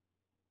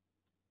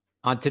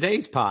On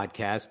today's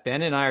podcast,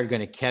 Ben and I are going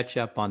to catch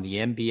up on the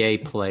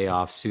NBA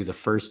playoffs through the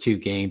first two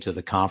games of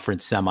the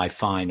conference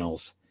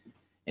semifinals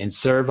and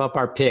serve up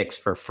our picks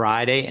for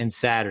Friday and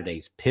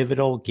Saturday's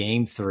pivotal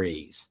game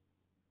threes.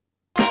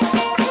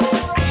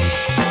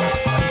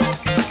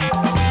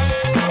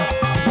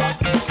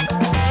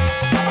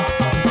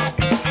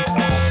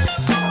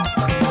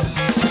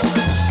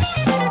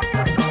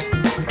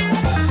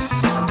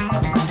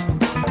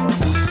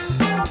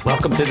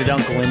 Welcome to the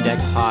Dunkel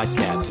Index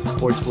podcast, the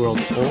sports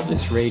world's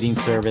oldest rating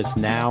service,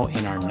 now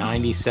in our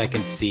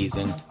 92nd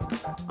season.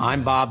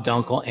 I'm Bob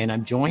Dunkel, and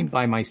I'm joined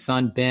by my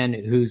son, Ben,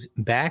 who's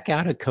back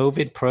out of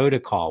COVID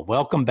protocol.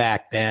 Welcome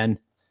back, Ben.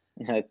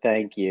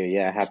 Thank you.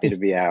 Yeah, happy to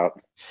be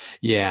out.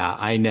 Yeah,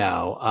 I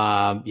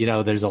know.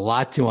 There's a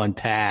lot to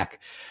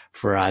unpack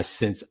for us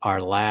since our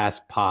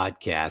last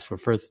podcast.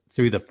 We're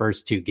through the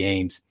first two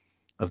games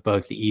of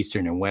both the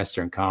Eastern and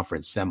Western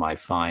Conference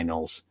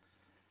semifinals.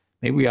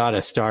 Maybe we ought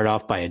to start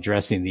off by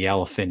addressing the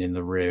elephant in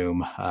the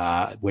room,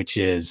 which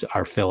is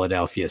our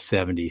Philadelphia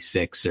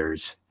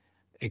 76ers.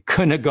 It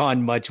couldn't have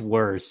gone much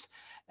worse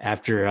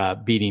after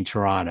beating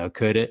Toronto,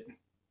 could it?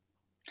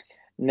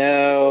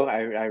 No,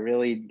 I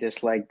really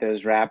dislike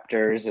those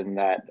Raptors and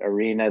that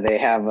arena they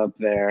have up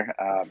there.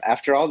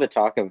 After all the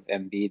talk of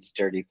Embiid's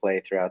dirty play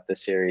throughout the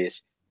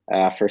series,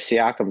 for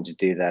Siakam to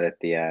do that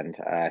at the end,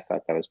 I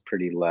thought that was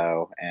pretty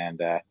low and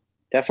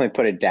definitely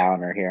put a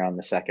downer here on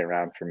the second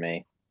round for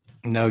me.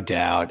 No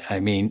doubt. I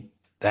mean,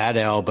 that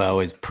elbow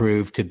has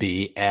proved to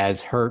be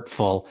as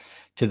hurtful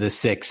to the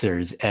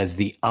Sixers as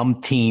the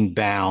umpteen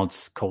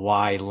bounce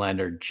Kawhi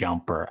Leonard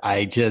jumper.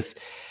 It's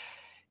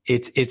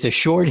a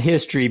short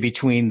history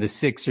between the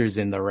Sixers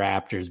and the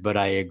Raptors, but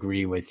I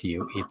agree with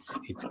you. It's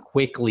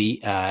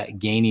quickly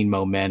gaining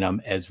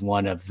momentum as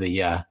one of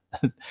the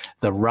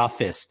the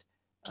roughest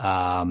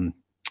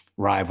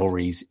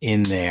rivalries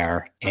in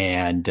there,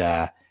 and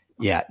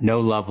no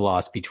love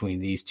lost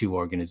between these two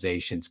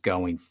organizations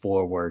going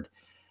forward.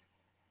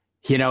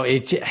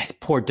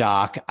 Poor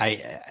Doc.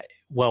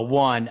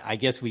 I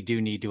guess we do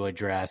need to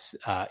address,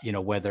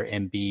 whether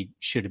Embiid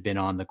should have been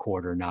on the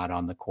court or not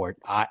on the court.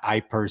 I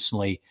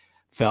personally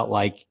felt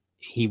like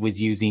he was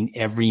using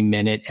every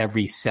minute,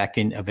 every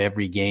second of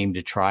every game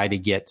to try to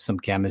get some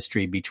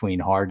chemistry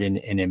between Harden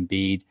and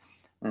Embiid.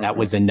 That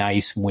was a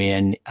nice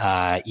win,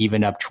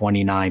 even up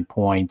 29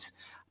 points.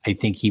 I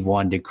think he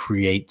wanted to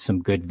create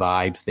some good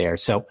vibes there.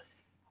 So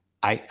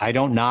I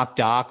don't knock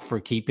Doc for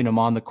keeping him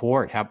on the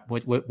court.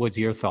 What's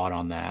your thought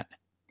on that?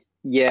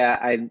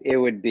 Yeah, it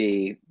would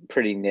be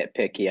pretty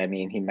nitpicky. I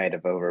mean, he might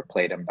have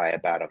overplayed him by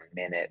about a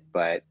minute,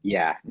 but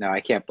yeah, no,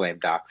 I can't blame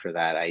Doc for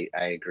that. I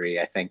agree.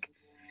 I think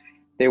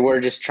they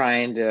were just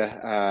trying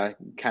to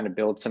kind of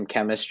build some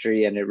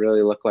chemistry, and it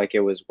really looked like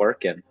it was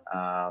working.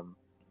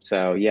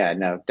 So yeah,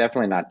 no,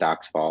 definitely not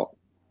Doc's fault.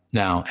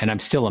 No, and I'm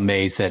still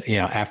amazed that,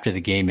 after the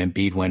game,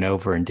 Embiid went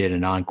over and did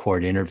an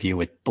on-court interview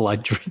with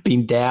blood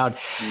dripping down.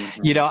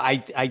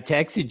 I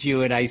texted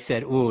you and I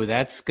said, ooh,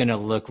 that's going to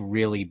look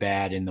really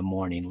bad in the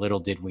morning. Little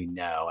did we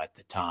know at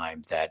the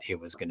time that it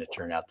was going to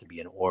turn out to be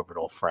an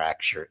orbital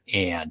fracture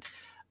and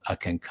a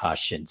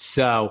concussion.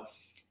 So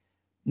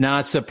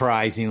not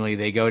surprisingly,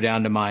 they go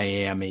down to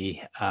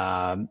Miami.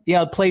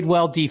 Played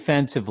well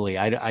defensively.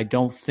 I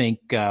don't think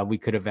we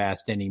could have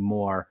asked any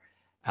more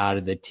out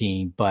of the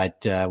team.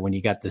 But when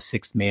you got the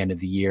sixth man of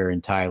the year in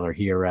Tyler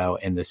Hero,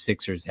 and the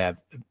Sixers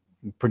have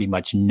pretty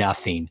much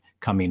nothing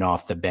coming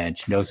off the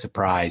bench, no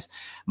surprise,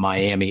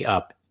 Miami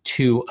up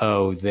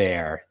 2-0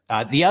 there.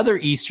 The other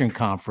Eastern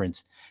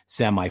Conference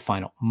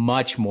semifinal,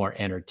 much more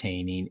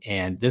entertaining.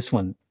 And this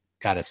one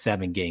got a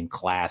 7-game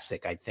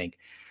classic, I think,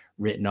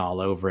 written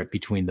all over it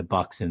between the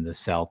Bucks and the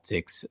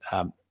Celtics.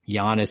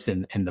 Giannis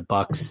and the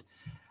Bucks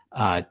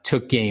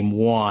took game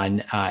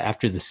one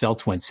after the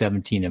Celtics went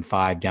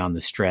 17-5 down the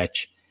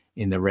stretch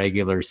in the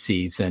regular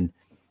season.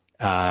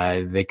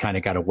 They kind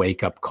of got a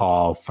wake-up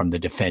call from the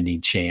defending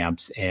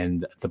champs,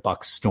 and the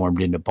Bucks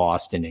stormed into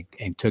Boston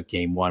and took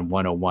game one,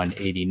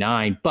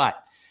 101-89.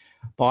 But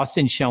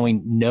Boston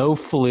showing no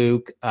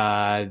fluke,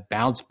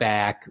 bounced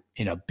back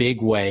in a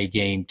big way.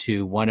 Game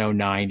two,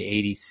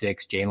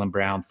 109-86. Jaylen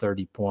Brown,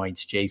 30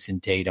 points.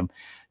 Jason Tatum,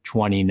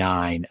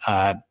 29.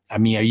 Are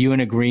you in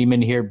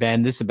agreement here,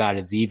 Ben? This is about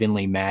as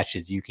evenly matched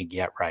as you can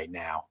get right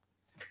now.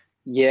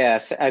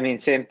 Yes, I mean,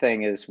 same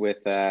thing as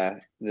with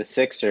the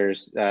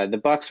Sixers. The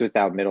Bucks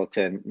without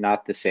Middleton,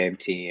 not the same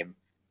team.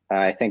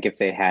 I think if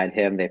they had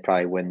him, they'd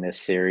probably win this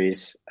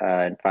series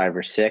in 5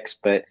 or 6.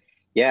 But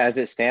yeah, as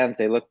it stands,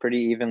 they look pretty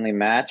evenly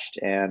matched,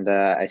 and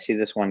I see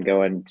this one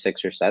going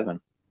 6 or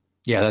 7.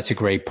 Yeah, that's a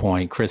great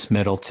point. Chris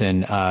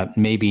Middleton,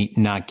 maybe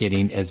not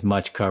getting as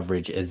much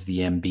coverage as the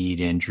Embiid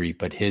injury,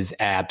 but his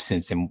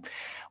absence, and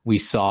we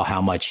saw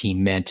how much he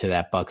meant to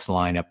that Bucks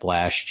lineup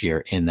last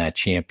year in that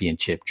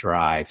championship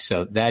drive.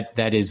 So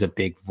that is a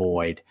big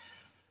void.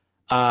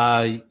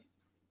 Probably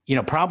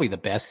the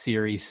best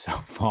series so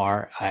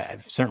far,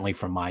 certainly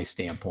from my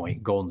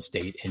standpoint, Golden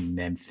State and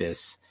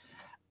Memphis.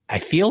 I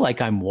feel like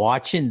I'm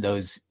watching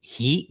those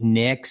Heat,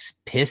 Knicks,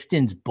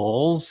 Pistons,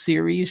 Bulls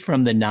series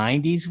from the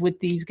 90s with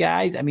these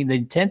guys. I mean, the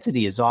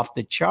intensity is off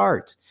the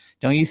charts,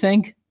 don't you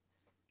think?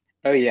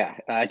 Oh yeah,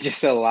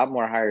 just a lot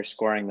more higher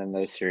scoring than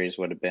those series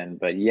would have been.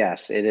 But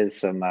yes, it is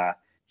some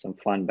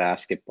fun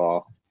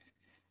basketball.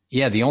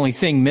 Yeah, the only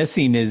thing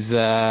missing is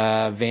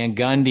Van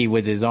Gundy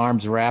with his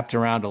arms wrapped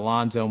around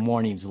Alonzo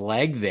Mourning's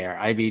leg there.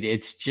 I mean,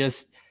 it's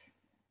just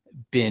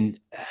been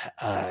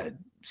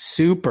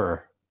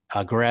super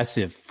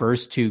aggressive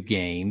first two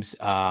games.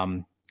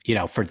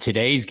 For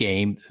today's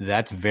game,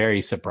 that's very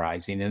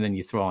surprising. And then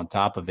you throw on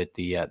top of it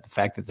the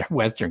fact that they're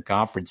Western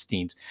Conference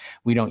teams.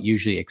 We don't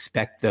usually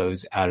expect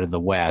those out of the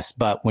West.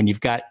 But when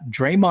you've got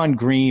Draymond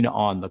Green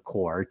on the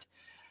court,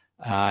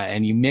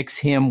 and you mix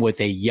him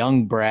with a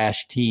young,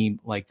 brash team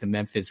like the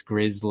Memphis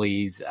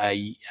Grizzlies,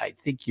 I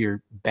think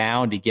you're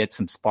bound to get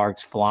some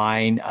sparks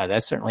flying.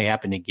 That certainly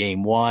happened in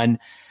game one,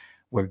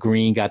 where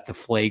Green got the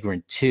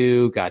flagrant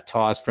two, got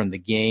tossed from the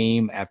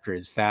game after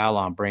his foul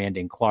on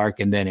Brandon Clark.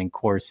 And then, of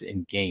course,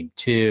 in game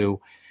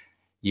two,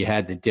 you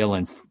had the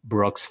Dylan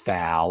Brooks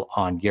foul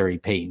on Gary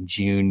Payton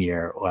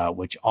Jr.,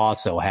 which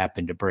also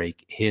happened to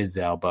break his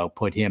elbow,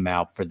 put him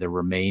out for the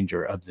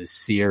remainder of the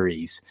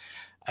series.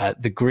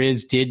 The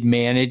Grizz did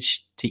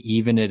manage to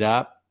even it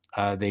up.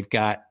 They've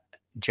got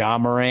Ja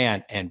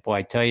Morant, and boy,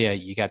 I tell you,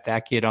 you got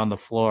that kid on the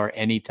floor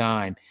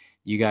anytime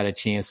you got a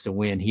chance to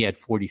win. He had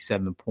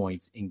 47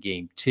 points in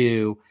game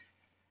two,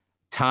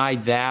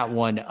 tied that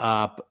one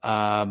up.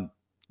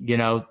 The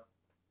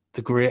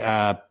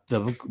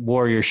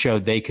Warriors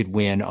showed they could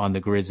win on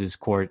the Grizz's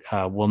court.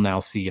 We'll now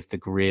see if the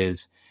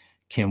Grizz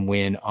can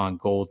win on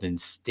Golden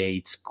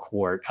State's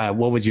court.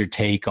 What was your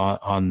take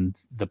on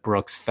the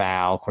Brooks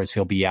foul? Of course,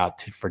 he'll be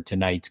out for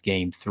tonight's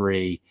game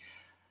three.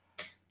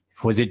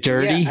 Was it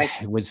dirty?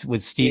 Yeah,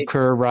 Was Steve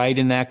Kerr right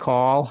in that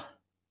call?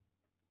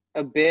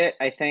 a bit.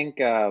 I think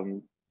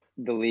the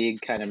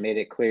league kind of made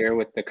it clear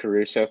with the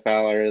Caruso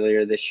foul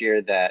earlier this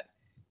year that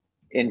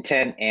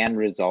intent and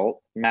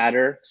result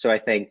matter. So I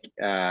think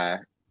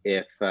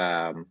if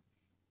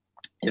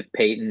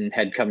Peyton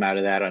had come out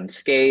of that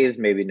unscathed,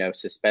 maybe no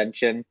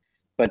suspension.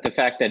 But the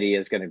fact that he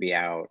is going to be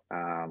out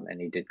and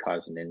he did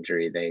cause an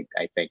injury,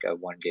 I think a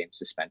 1 game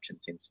suspension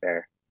seems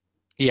fair.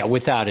 Yeah,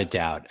 without a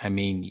doubt. I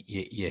mean,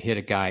 you hit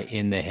a guy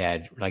in the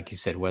head, like you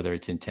said, whether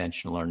it's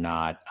intentional or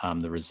not.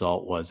 The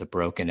result was a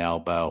broken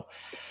elbow.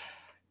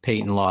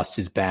 Peyton lost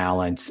his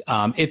balance.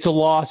 It's a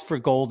loss for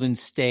Golden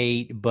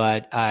State,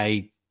 but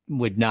I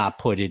would not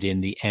put it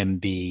in the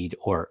Embiid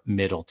or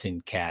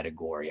Middleton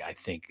category. I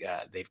think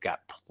they've got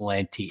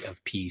plenty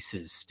of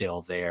pieces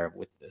still there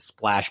with the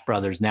Splash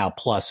Brothers now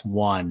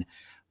 +1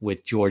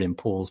 with Jordan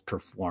Poole's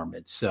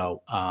performance.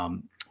 So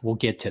we'll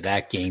get to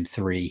that game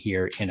three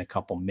here in a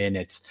couple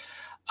minutes.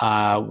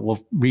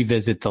 We'll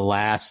revisit the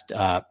last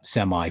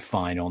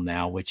semifinal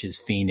now, which is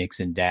Phoenix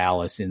and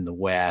Dallas in the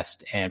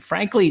West. And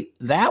frankly,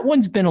 that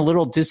one's been a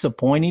little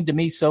disappointing to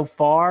me so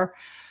far.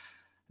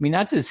 I mean,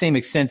 not to the same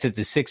extent that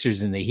the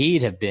Sixers and the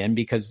Heat have been,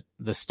 because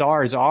the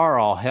stars are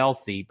all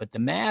healthy, but the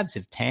Mavs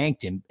have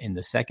tanked in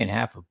the second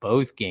half of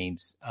both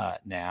games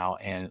now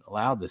and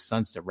allowed the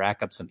Suns to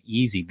rack up some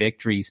easy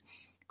victories.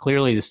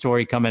 Clearly, the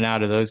story coming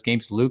out of those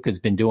games,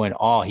 Luka's been doing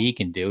all he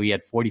can do. He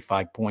had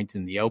 45 points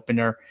in the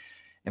opener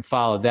and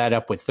followed that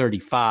up with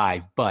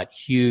 35, but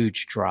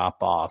huge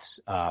drop-offs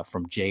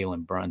from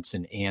Jalen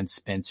Brunson and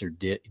Spencer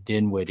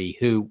Dinwiddie,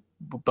 who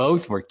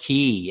both were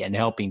key in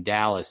helping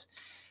Dallas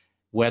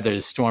weather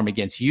the storm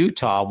against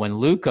Utah when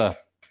Luka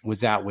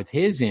was out with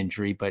his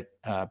injury, but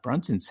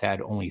Brunson's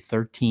had only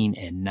 13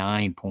 and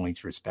 9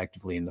 points,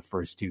 respectively, in the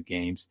first two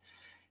games.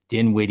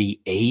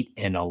 Dinwiddie, 8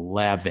 and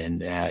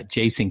 11.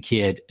 Jason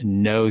Kidd,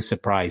 no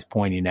surprise,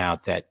 pointing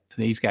out that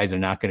these guys are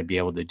not going to be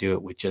able to do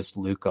it with just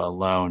Luka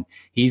alone.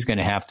 He's going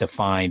to have to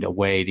find a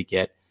way to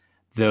get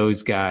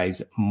those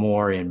guys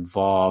more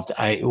involved.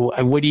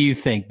 What do you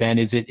think, Ben?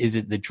 Is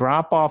it the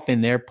drop-off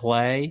in their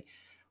play,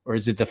 or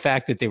is it the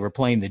fact that they were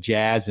playing the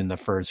Jazz in the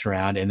first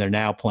round and they're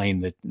now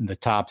playing the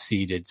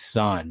top-seeded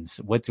Suns?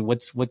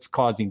 What's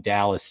causing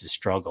Dallas to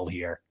struggle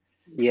here?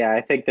 Yeah,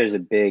 I think there's a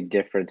big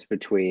difference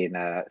between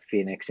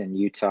Phoenix and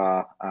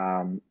Utah.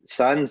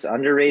 Suns,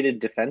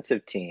 underrated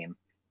defensive team,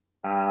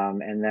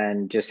 and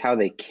then just how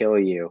they kill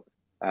you,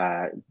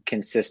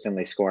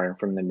 consistently scoring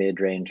from the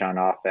mid-range on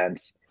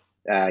offense,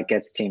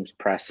 gets teams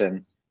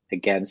pressing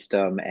against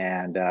them.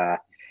 And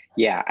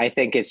yeah, I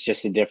think it's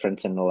just a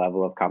difference in the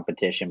level of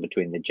competition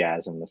between the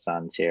Jazz and the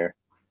Suns here.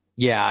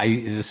 Yeah,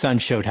 the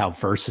Suns showed how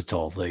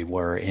versatile they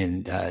were,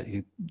 and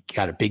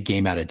got a big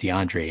game out of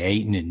DeAndre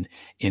Ayton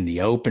in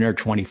the opener,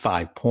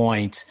 25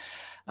 points.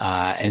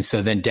 And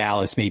so then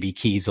Dallas maybe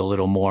keys a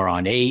little more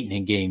on Ayton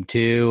in game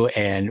two.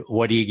 And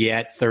what do you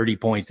get? 30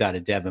 points out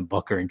of Devin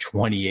Booker and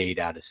 28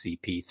 out of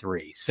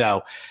CP3.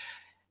 So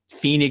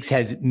Phoenix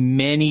has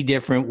many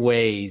different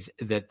ways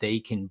that they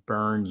can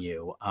burn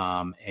you,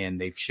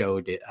 and they've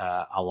showed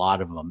a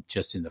lot of them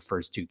just in the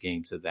first two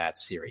games of that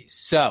series.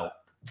 So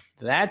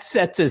that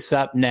sets us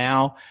up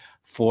now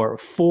for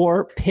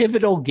 4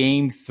 pivotal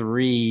game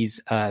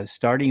threes,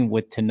 starting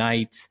with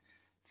tonight's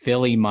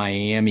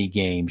Philly-Miami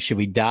game. Should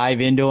we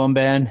dive into them,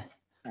 Ben?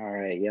 All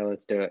right. Yeah,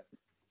 let's do it.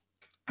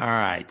 All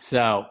right.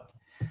 So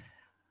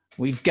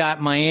we've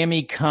got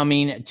Miami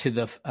coming to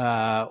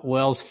the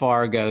Wells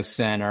Fargo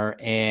Center,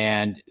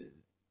 and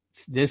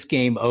this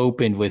game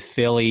opened with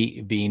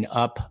Philly being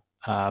up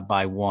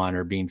by 1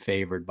 or being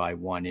favored by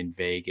 1 in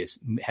Vegas,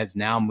 has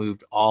now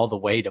moved all the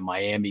way to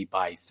Miami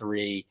by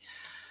 3.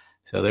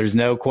 So there's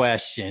no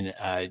question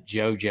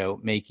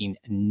JoJo making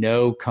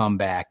no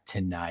comeback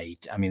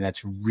tonight. I mean,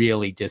 that's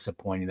really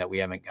disappointing that we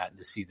haven't gotten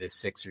to see this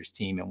Sixers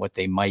team and what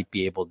they might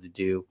be able to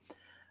do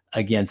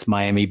against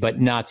Miami,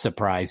 but not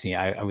surprising.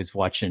 I was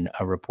watching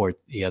a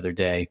report the other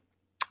day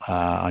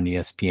on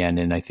ESPN,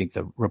 and I think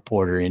the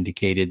reporter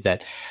indicated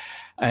that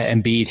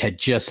Embiid had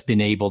just been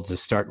able to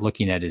start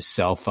looking at his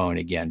cell phone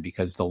again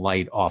because the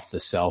light off the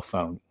cell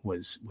phone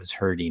was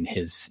hurting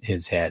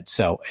his head.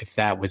 So if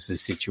that was the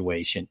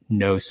situation,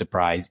 no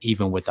surprise,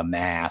 even with a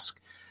mask,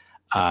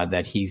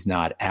 that he's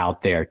not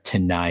out there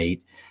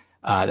tonight.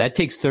 That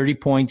takes 30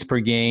 points per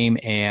game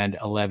and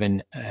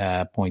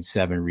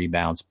 11.7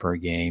 rebounds per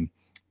game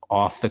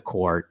off the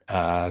court.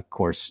 Of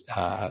course,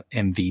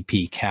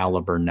 MVP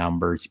caliber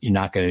numbers. You're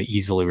not going to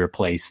easily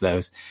replace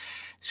those.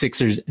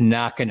 Sixers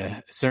not going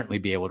to certainly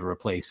be able to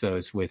replace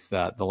those with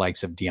the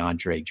likes of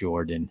DeAndre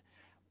Jordan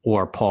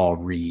or Paul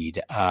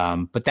Reed.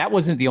 But that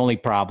wasn't the only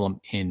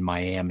problem in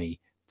Miami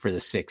for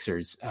the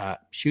Sixers.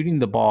 Shooting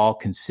the ball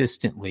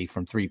consistently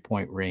from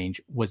three-point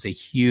range was a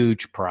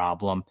huge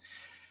problem.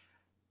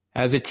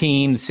 As a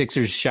team, the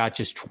Sixers shot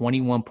just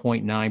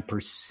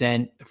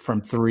 21.9% from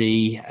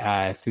three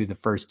through the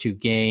first 2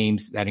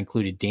 games. That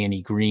included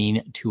Danny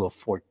Green, 2 of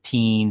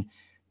 14,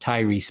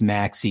 Tyrese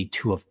Maxey,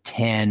 2 of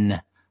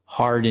 10,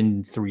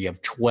 Harden, 3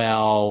 of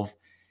 12,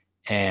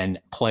 and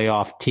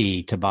playoff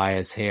T,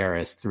 Tobias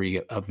Harris, 3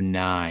 of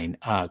 9.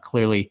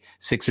 Clearly,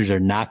 Sixers are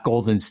not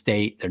Golden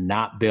State. They're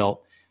not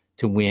built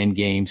to win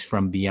games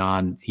from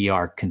beyond the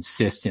arc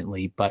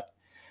consistently. But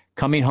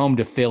coming home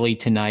to Philly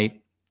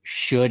tonight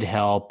should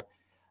help.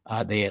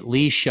 They at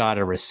least shot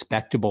a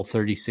respectable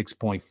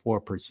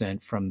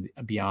 36.4% from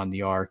beyond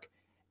the arc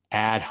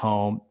at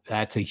home.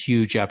 That's a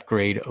huge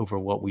upgrade over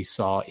what we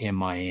saw in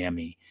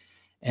Miami.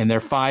 And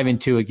they're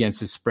 5-2 against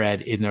the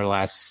spread in their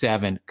last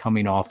 7,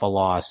 coming off a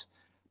loss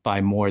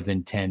by more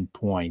than 10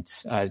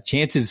 points.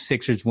 Chances of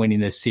Sixers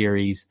winning this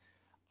series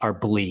are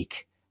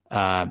bleak.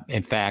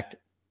 In fact,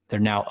 they're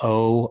now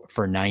 0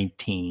 for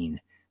 19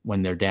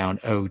 when they're down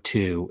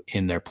 0-2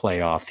 in their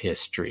playoff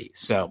history.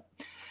 So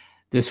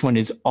this one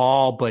is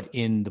all but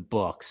in the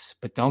books.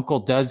 But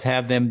Dunkel does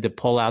have them to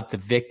pull out the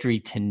victory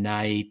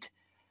tonight.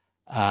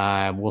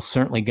 We're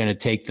certainly going to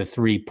take the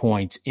 3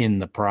 points in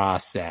the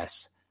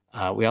process.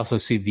 We also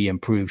see the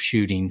improved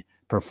shooting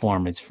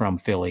performance from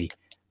Philly,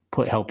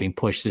 helping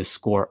push this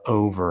score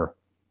over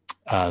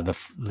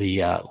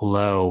the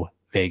low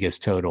Vegas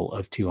total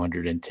of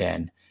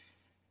 210.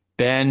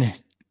 Ben,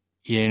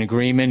 you in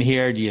agreement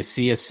here? Do you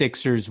see a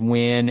Sixers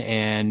win,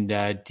 and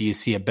do you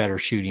see a better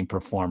shooting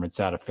performance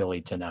out of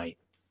Philly tonight?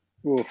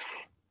 Oof,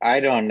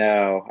 I don't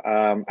know.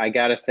 I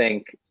got to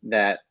think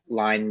that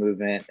line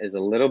movement is a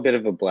little bit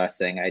of a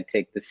blessing. I'd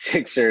take the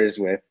Sixers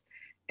with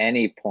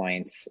any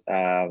points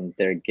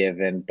they're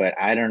given, but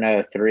I don't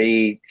know.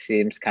 3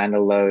 seems kind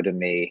of low to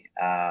me.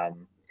 I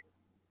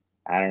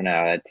don't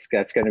know.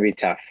 That's going to be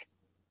tough.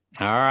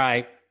 All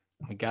right.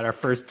 We got our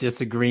first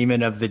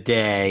disagreement of the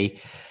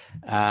day.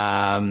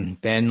 Ben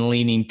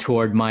leaning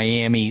toward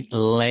Miami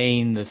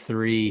laying the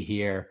 3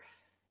 here.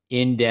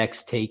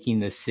 Index taking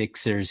the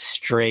Sixers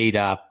straight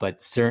up,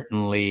 but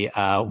certainly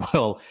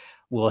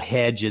will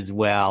hedge as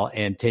well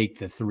and take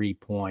the 3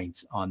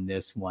 points on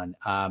this one.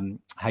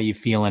 How you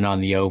feeling on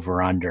the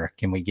over-under?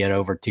 Can we get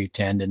over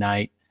 210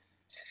 tonight?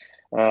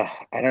 I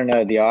don't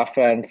know. The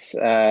offense,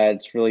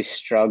 it's really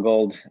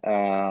struggled.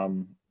 I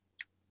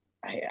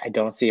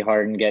don't see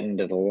Harden getting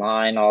to the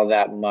line all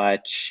that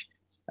much,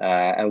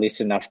 at least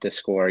enough to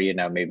score,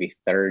 maybe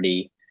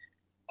 30.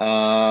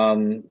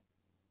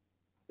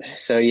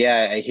 So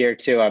yeah, here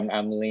too,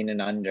 I'm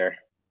leaning under.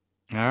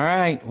 All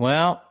right.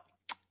 Well,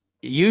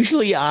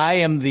 usually I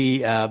am the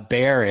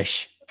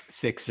bearish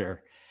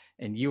Sixer,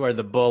 and you are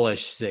the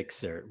bullish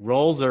Sixer.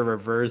 Roles are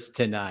reversed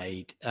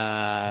tonight.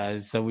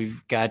 So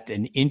we've got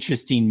an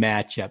interesting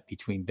matchup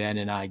between Ben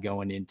and I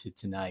going into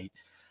tonight.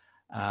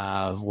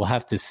 We'll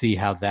have to see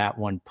how that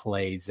one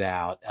plays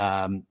out.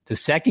 The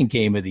second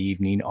game of the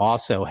evening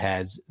also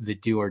has the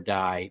do or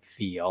die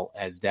feel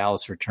as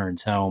Dallas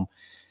returns home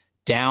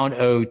down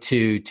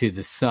 0-2 to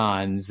the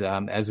Suns.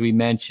 As we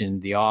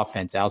mentioned, the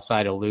offense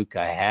outside of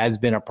Luka has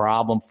been a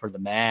problem for the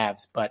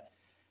Mavs, but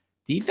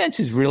defense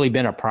has really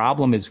been a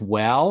problem as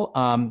well.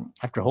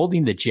 After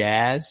holding the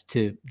Jazz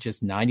to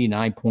just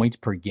 99 points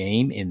per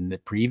game in the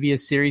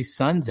previous series,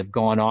 Suns have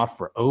gone off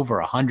for over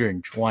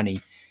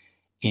 120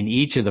 in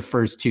each of the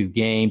first 2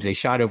 games. They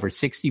shot over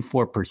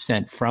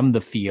 64% from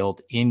the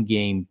field in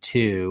game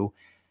 2.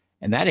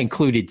 And that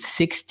included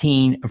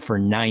 16 for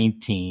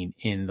 19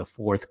 in the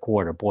fourth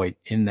quarter. Boy,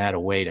 isn't that a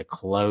way to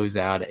close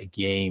out a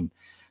game?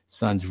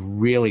 Suns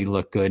really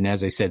look good. And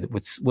as I said,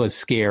 what was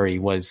scary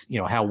was,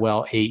 how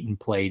well Ayton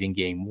played in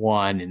game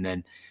one. And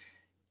then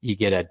you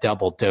get a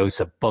double dose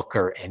of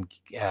Booker and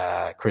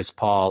Chris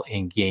Paul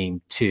in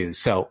game two.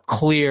 So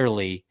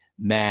clearly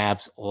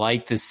Mavs,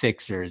 like the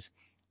Sixers,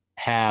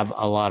 have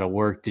a lot of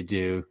work to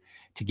do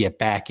to get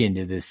back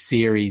into this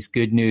series.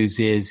 Good news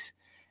is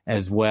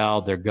as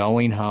well, they're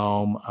going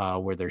home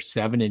where they're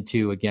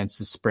 7-2 against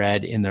the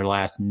spread in their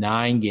last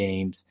 9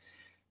 games.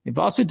 They've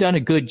also done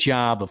a good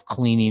job of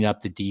cleaning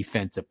up the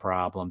defensive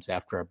problems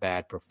after a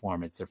bad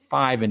performance. They're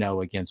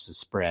 5-0 against the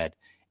spread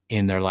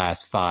in their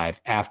last 5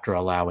 after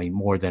allowing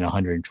more than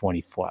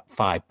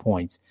 125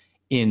 points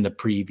in the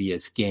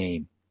previous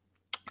game.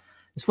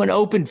 This one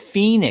opened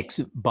Phoenix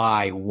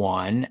by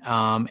 1,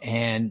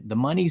 and the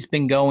money's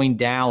been going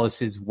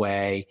Dallas's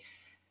way.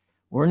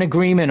 We're in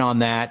agreement on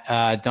that.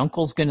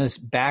 Dunkel's going to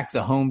back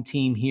the home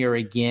team here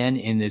again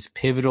in this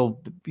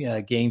pivotal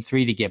game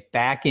 3 to get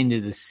back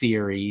into the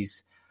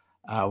series.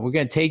 We're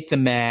going to take the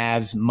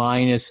Mavs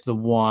minus the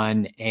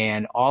 1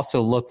 and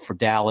also look for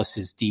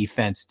Dallas's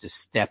defense to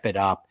step it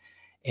up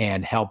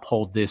and help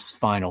hold this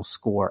final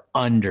score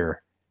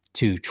under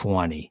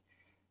 220.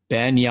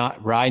 Ben,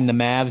 riding the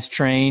Mavs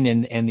train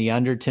and the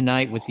under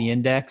tonight with the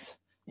index?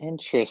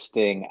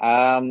 Interesting.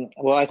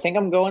 Well, I think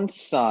I'm going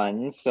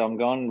Suns, so I'm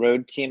going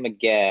road team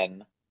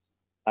again.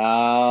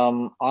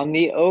 On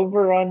the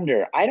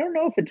over-under, I don't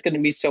know if it's going to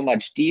be so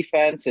much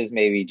defense as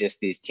maybe just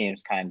these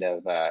teams kind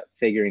of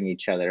figuring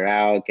each other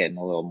out, getting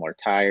a little more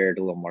tired,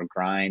 a little more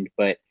grind.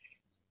 But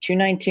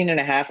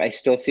 219.5, I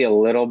still see a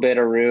little bit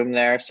of room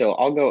there, so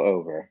I'll go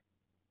over.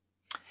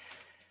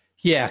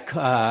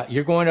 Yeah,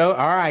 you're going to. All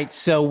right,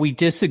 so we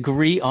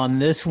disagree on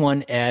this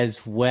one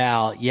as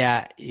well.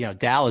 Yeah,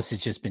 Dallas has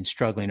just been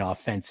struggling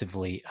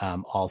offensively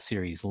all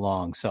series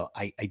long. So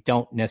I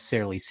don't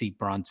necessarily see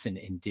Brunson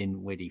and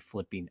Dinwiddie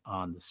flipping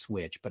on the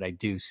switch, but I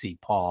do see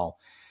Paul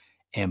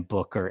and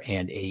Booker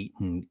and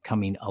Ayton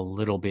coming a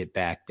little bit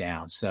back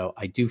down. So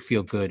I do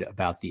feel good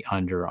about the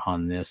under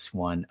on this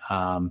one.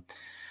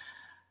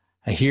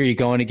 I hear you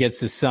going against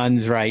the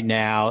Suns right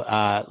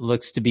now.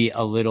 Looks to be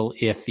a little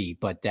iffy,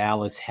 but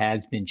Dallas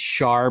has been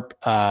sharp,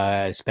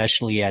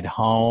 especially at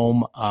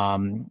home.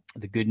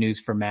 The good news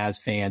for Mavs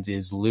fans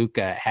is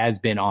Luka has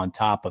been on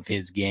top of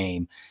his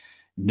game.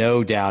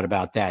 No doubt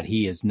about that.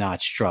 He is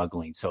not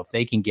struggling. So if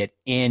they can get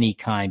any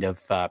kind of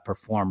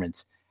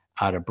performance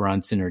out of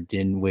Brunson or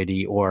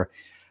Dinwiddie or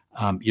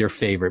your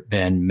favorite,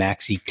 Ben,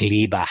 Maxi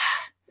Kleber,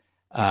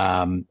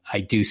 I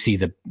do see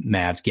the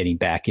Mavs getting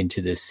back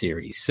into this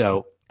series.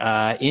 So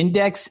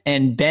Index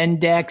and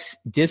Bendex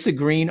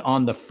disagreeing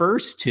on the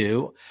first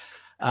two.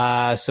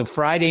 So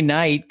Friday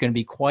night going to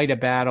be quite a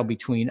battle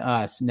between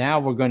us.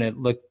 Now we're going to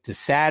look to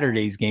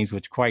Saturday's games,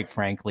 which quite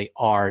frankly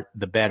are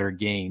the better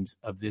games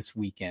of this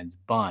weekend's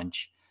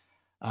bunch.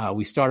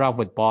 We start off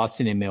with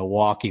Boston and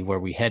Milwaukee, where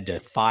we head to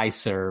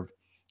Fiserv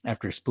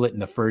after splitting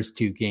the first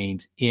 2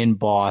 games in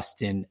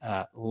Boston.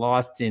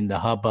 Lost in the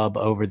hubbub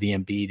over the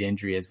Embiid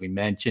injury, as we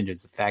mentioned,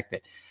 is the fact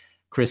that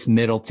Chris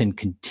Middleton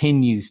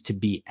continues to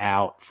be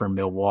out for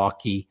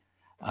Milwaukee.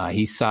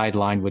 He's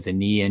sidelined with a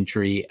knee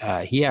injury.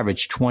 He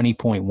averaged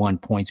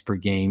 20.1 points per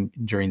game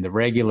during the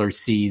regular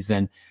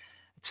season.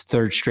 It's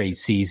 3rd straight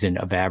season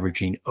of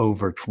averaging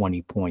over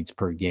 20 points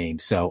per game.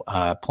 So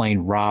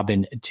playing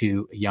Robin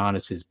to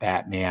Giannis's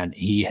Batman,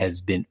 he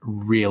has been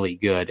really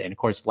good. And, of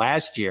course,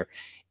 last year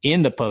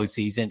in the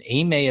postseason,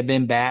 he may have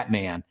been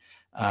Batman.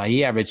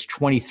 He averaged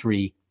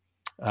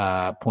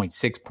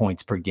 23.6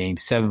 points per game,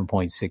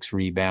 7.6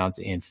 rebounds,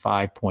 and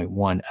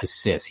 5.1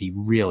 assists. He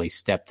really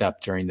stepped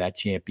up during that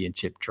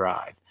championship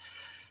drive.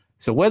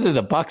 So whether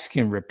the Bucks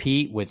can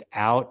repeat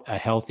without a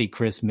healthy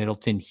Chris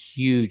Middleton,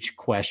 huge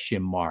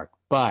question mark.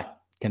 But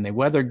can they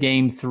weather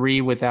game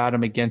 3 without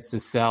him against the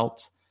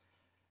Celtics?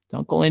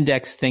 Dunkel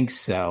Index thinks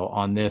so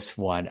on this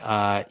one.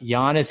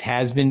 Giannis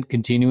has been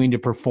continuing to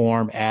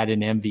perform at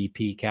an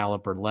MVP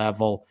caliber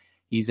level.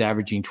 He's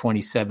averaging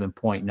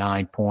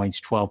 27.9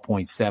 points,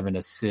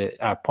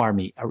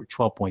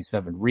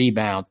 12.7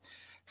 rebounds,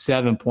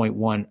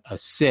 7.1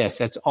 assists.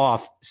 That's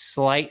off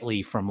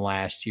slightly from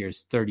last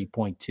year's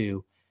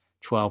 30.2,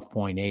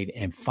 12.8,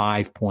 and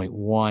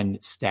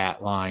 5.1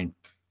 stat line.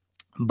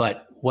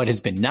 But what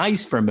has been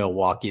nice for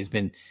Milwaukee has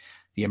been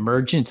the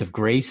emergence of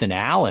Grayson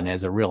Allen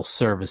as a real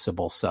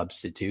serviceable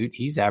substitute.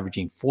 He's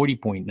averaging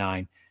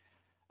 40.9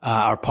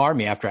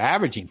 after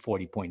averaging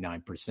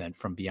 40.9%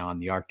 from beyond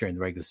the arc during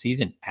the regular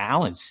season,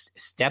 Allen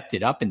stepped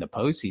it up in the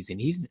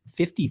postseason. He's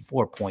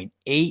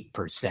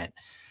 54.8%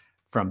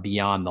 from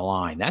beyond the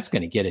line. That's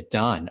going to get it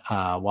done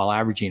while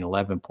averaging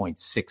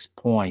 11.6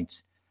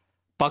 points.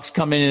 Bucks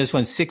come into this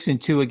one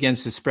 6-2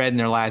 against the spread in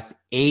their last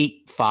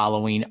 8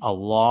 following a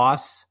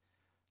loss.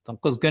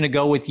 Dunkel's going to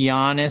go with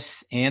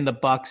Giannis and the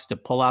Bucks to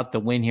pull out the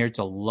win here. It's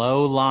a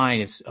low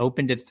line. It's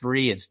open to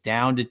 3. It's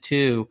down to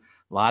 2.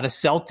 A lot of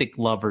Celtic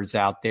lovers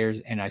out there,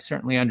 and I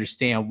certainly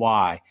understand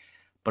why.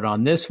 But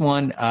on this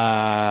one,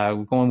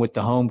 we're going with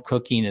the home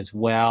cooking as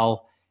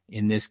well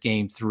in this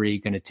game 3.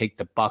 Going to take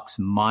the Bucks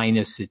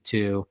minus the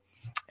 2.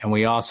 And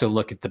we also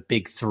look at the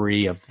big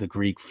three of the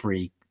Greek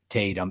Freak,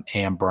 Tatum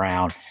and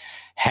Brown,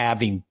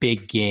 having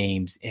big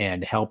games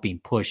and helping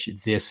push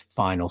this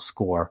final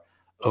score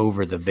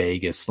over the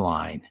Vegas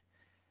line.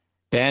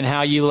 Ben,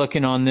 how you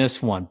looking on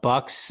this one?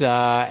 Bucks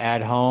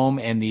at home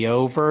and the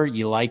over.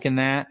 You liking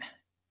that?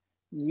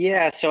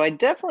 Yeah, so I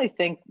definitely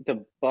think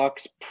the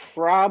Bucks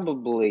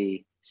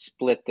probably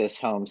split this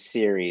home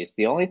series.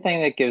 The only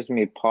thing that gives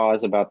me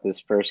pause about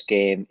this first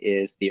game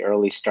is the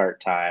early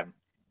start time,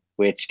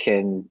 which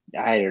can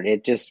I don't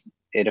it just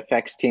it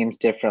affects teams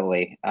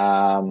differently.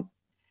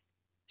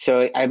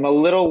 So I'm a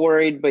little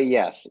worried, but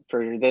yes,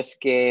 for this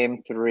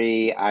game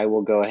three, I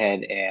will go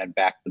ahead and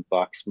back the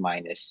Bucks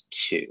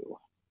 -2.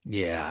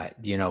 Yeah,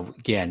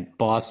 again,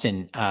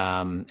 Boston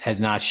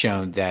has not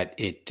shown that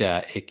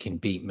it can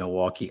beat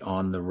Milwaukee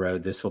on the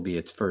road. This will be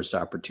its first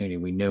opportunity.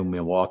 We know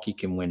Milwaukee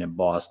can win in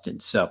Boston,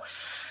 so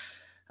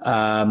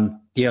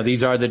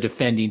these are the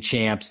defending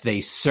champs.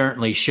 They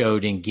certainly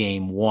showed in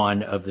game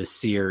one of the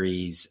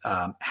series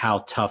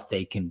how tough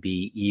they can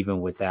be, even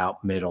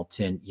without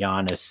Middleton.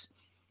 Giannis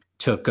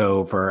took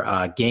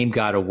over. Game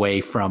got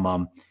away from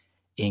them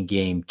in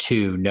game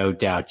two, no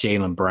doubt.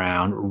 Jaylen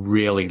Brown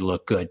really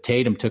looked good.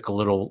 Tatum took a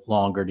little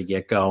longer to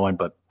get going,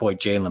 but boy,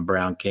 Jaylen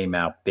Brown came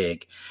out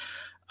big.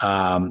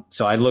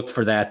 So I look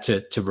for that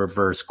to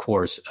reverse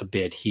course a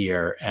bit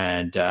here,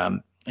 and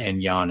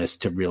Giannis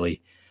to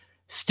really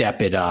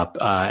step it up.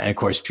 And of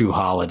course, Drew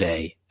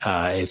Holiday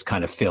is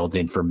kind of filled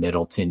in for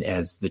Middleton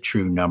as the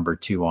true number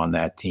two on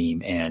that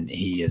team, and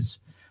he is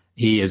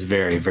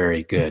very,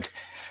 very good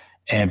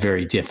and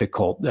very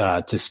difficult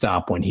to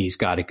stop when he's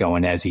got it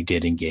going, as he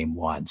did in game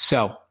one.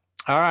 So,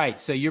 all right,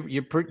 so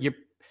you're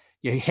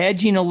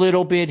hedging a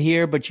little bit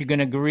here, but you're going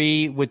to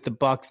agree with the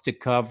Bucks to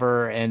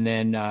cover, and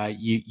then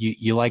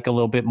you like a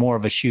little bit more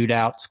of a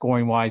shootout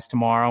scoring wise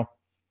tomorrow.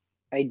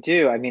 I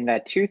do. I mean,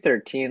 that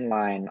 213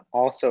 line,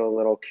 also a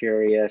little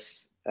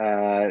curious,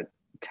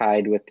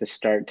 tied with the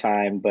start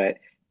time, but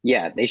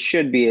yeah, they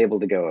should be able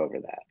to go over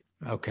that.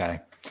 Okay.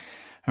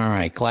 All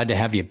right. Glad to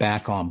have you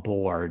back on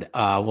board.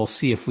 We'll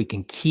see if we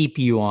can keep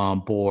you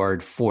on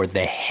board for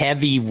the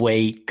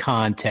heavyweight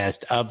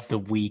contest of the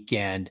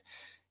weekend,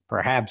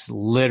 perhaps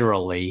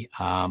literally.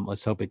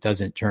 Let's hope it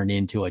doesn't turn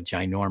into a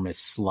ginormous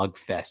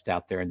slugfest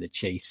out there in the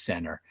Chase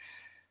Center.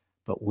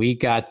 But we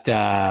got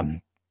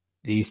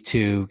these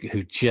two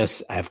who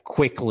just have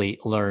quickly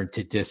learned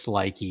to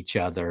dislike each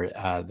other,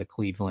 the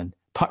Cleveland.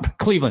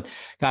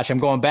 Gosh, I'm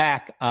going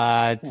back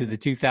to the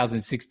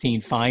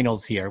 2016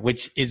 finals here,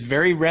 which is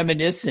very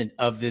reminiscent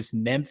of this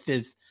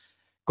Memphis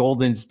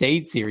Golden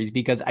State series,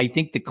 because I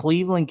think the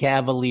Cleveland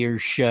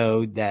Cavaliers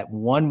showed that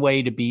one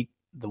way to beat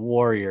the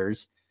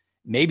Warriors,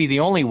 maybe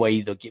the only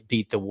way to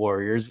beat the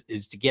Warriors,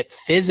 is to get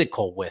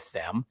physical with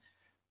them,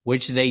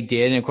 which they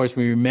did. And of course,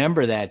 we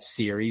remember that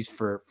series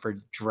for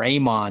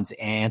Draymond's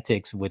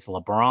antics with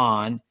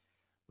LeBron,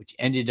 which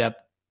ended up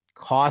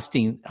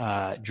costing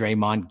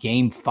Draymond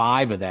game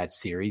 5 of that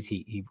series.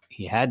 He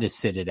had to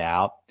sit it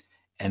out,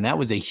 and that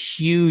was a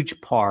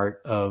huge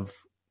part of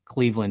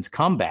Cleveland's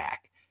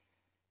comeback.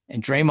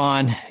 And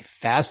Draymond,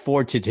 fast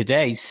forward to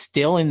today,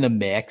 still in the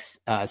mix,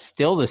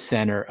 still the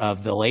center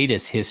of the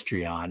latest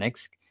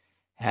histrionics.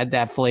 Had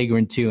that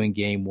flagrant 2 in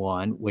game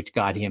 1, which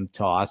got him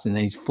tossed, and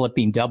then he's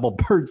flipping double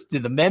birds to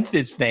the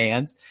Memphis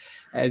fans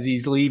as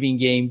he's leaving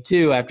game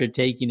 2 after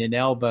taking an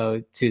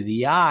elbow to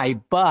the eye.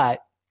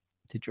 But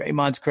to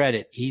Draymond's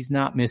credit, he's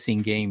not missing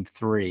game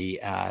 3.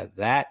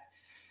 That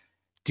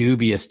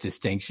dubious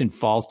distinction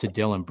falls to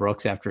Dillon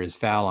Brooks after his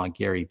foul on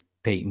Gary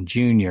Payton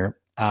Jr.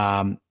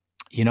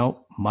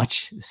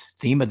 Much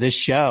theme of this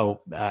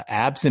show,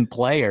 absent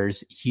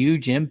players,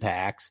 huge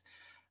impacts.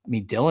 I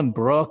mean, Dillon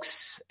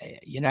Brooks,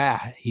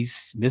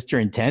 he's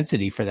Mr.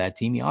 Intensity for that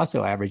team. He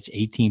also averaged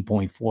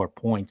 18.4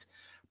 points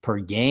per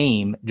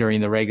game during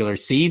the regular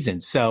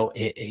season. So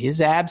his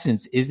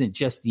absence isn't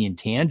just the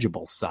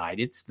intangible side.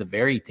 It's the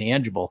very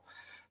tangible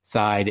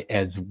side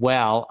as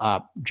well.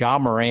 Ja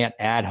Morant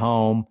at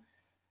home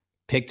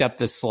picked up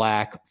the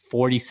slack,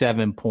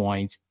 47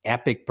 points,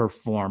 epic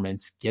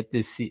performance, get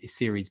this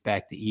series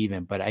back to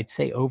even. But I'd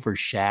say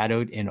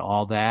overshadowed in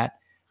all that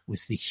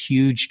was the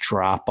huge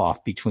drop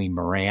off between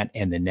Morant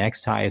and the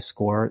next highest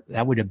scorer.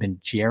 That would have been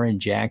Jaren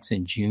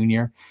Jackson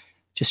Jr.,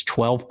 just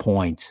 12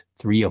 points,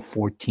 3 of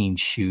 14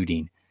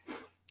 shooting.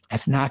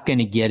 That's not going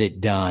to get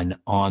it done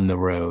on the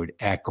road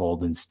at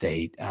Golden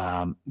State.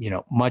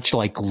 Much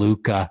like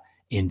Luka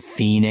in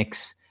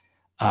Phoenix,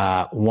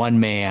 one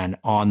man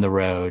on the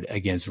road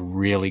against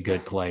really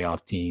good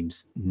playoff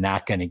teams,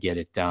 not going to get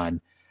it done.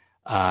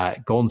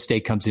 Golden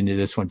State comes into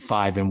this one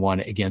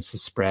 5-1 against the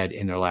spread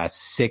in their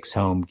last 6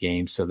 home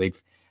games. So they've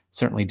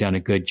certainly done a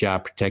good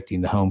job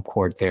protecting the home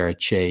court there at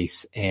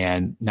Chase,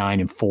 and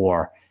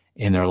 9-4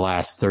 in their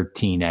last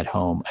 13 at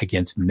home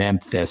against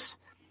Memphis.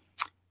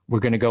 We're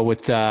going to go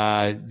with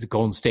the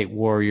Golden State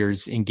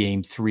Warriors in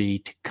game 3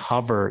 to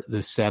cover the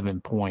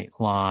 7-point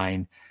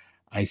line.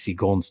 I see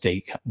Golden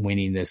State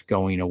winning this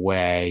going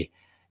away.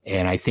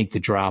 And I think the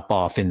drop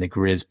off in the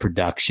Grizz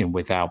production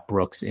without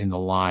Brooks in the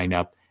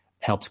lineup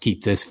helps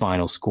keep this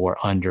final score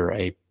under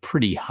a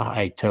pretty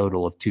high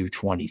total of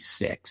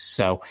 226.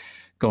 So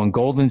going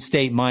Golden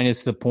State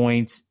minus the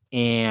points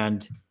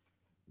and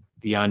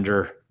the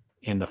under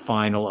in the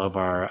final of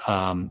our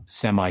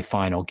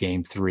semifinal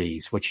game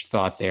threes. What you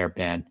thought there,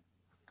 Ben?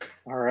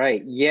 All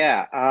right.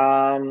 Yeah.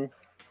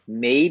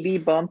 Maybe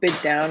bump it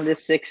down to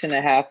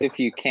 6.5 if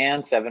you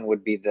can. 7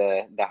 would be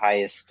the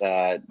highest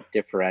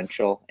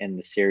differential in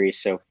the series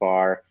so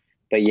far.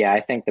 But yeah,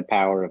 I think the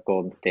power of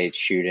Golden State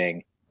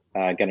shooting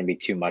going to be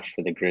too much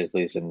for the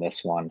Grizzlies in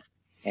this one.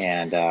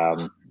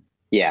 And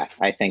yeah,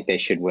 I think they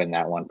should win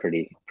that one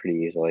pretty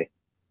easily.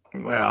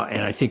 Well,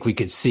 and I think we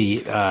could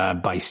see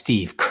by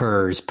Steve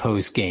Kerr's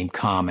post-game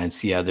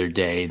comments the other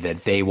day that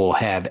they will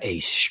have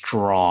a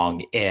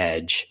strong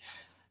edge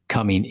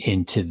coming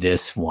into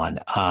this one.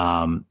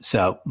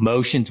 So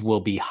motions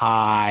will be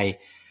high.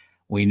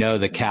 We know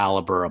the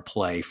caliber of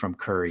play from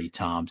Curry,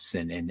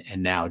 Thompson,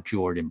 and now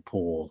Jordan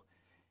Poole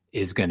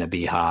is going to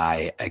be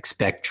high. I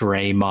expect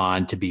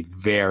Draymond to be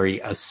very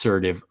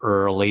assertive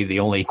early.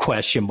 The only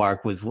question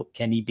mark was,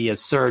 can he be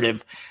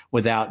assertive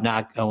without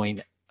not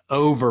going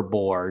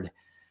overboard?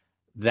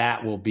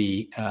 That will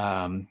be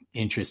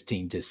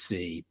interesting to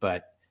see.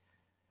 But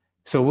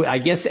so I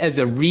guess as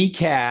a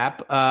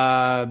recap,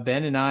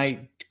 Ben and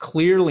I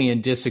clearly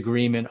in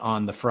disagreement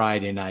on the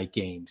Friday night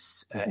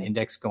games.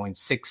 Index going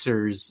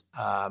Sixers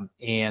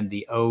and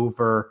the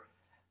over.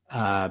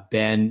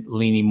 Ben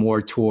leaning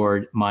more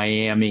toward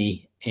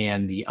Miami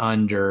and the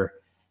under.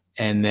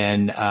 And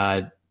then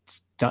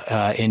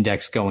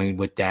Index going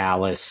with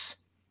Dallas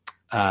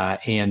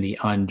and the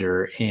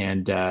under.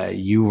 And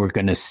you were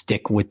going to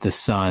stick with the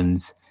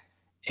Suns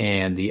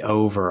and the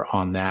over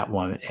on that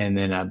one. And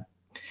then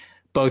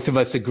both of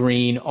us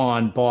agreeing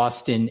on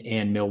Boston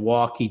and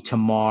Milwaukee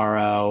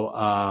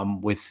tomorrow,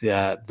 with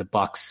the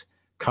Bucks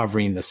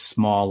covering the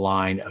small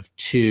line of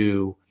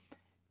 2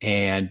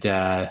 and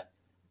the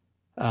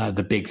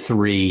big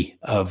 3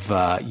 of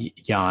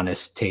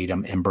Giannis,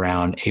 Tatum, and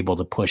Brown able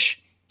to push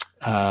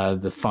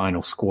the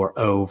final score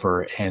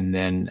over. And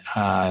then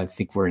I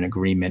think we're in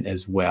agreement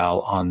as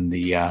well on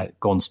the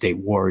Golden State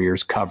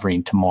Warriors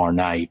covering tomorrow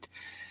night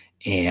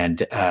and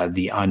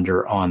the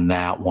under on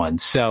that one.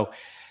 So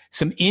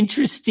some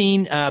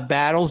interesting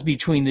battles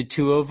between the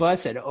two of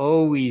us. It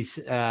always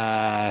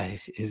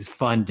is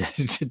fun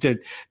to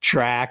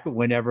track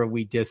whenever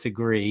we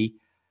disagree.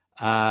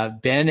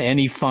 Ben,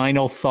 any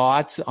final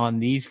thoughts on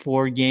these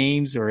 4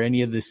 games or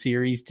any of the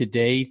series to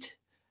date?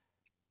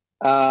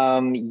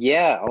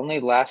 Yeah, only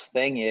last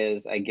thing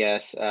is, I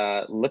guess,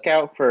 look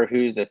out for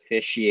who's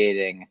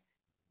officiating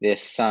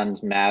this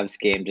Suns Mavs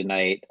game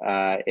tonight.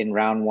 In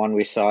round 1,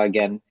 we saw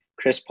again,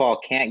 Chris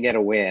Paul can't get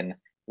a win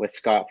with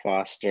Scott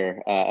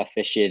Foster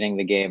officiating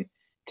the game.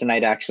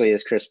 Tonight actually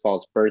is Chris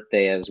Paul's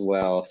birthday as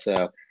well.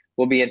 So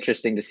will be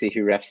interesting to see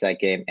who refs that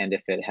game and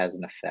if it has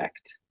an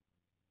effect.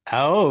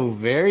 Oh,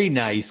 very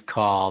nice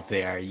call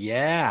there.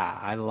 Yeah,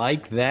 I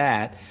like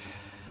that.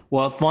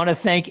 Well, I want to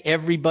thank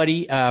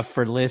everybody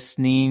for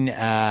listening.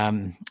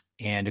 And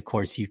of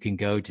course, you can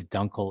go to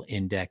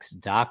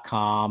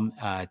dunkelindex.com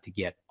to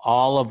get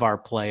all of our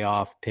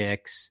playoff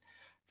picks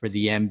for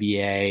the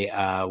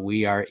NBA.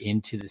 We are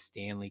into the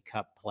Stanley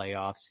Cup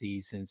playoff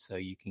season, so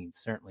you can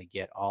certainly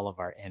get all of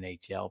our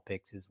NHL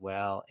picks as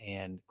well.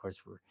 And of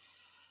course, we're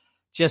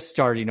just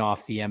starting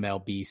off the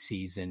MLB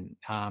season.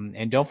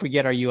 And don't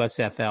forget our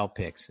USFL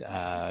picks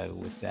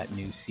with that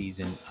new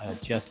season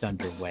just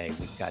underway.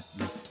 We've got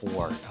Week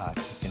 4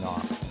 kicking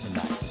off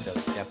tonight, so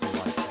definitely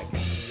want to check out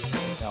the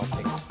USFL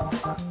picks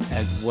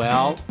as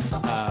well.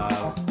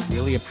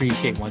 Really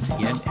appreciate, once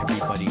again,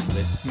 everybody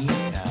listening.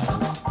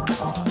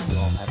 You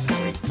all have a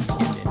great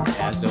weekend, and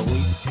as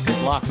always,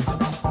 good luck.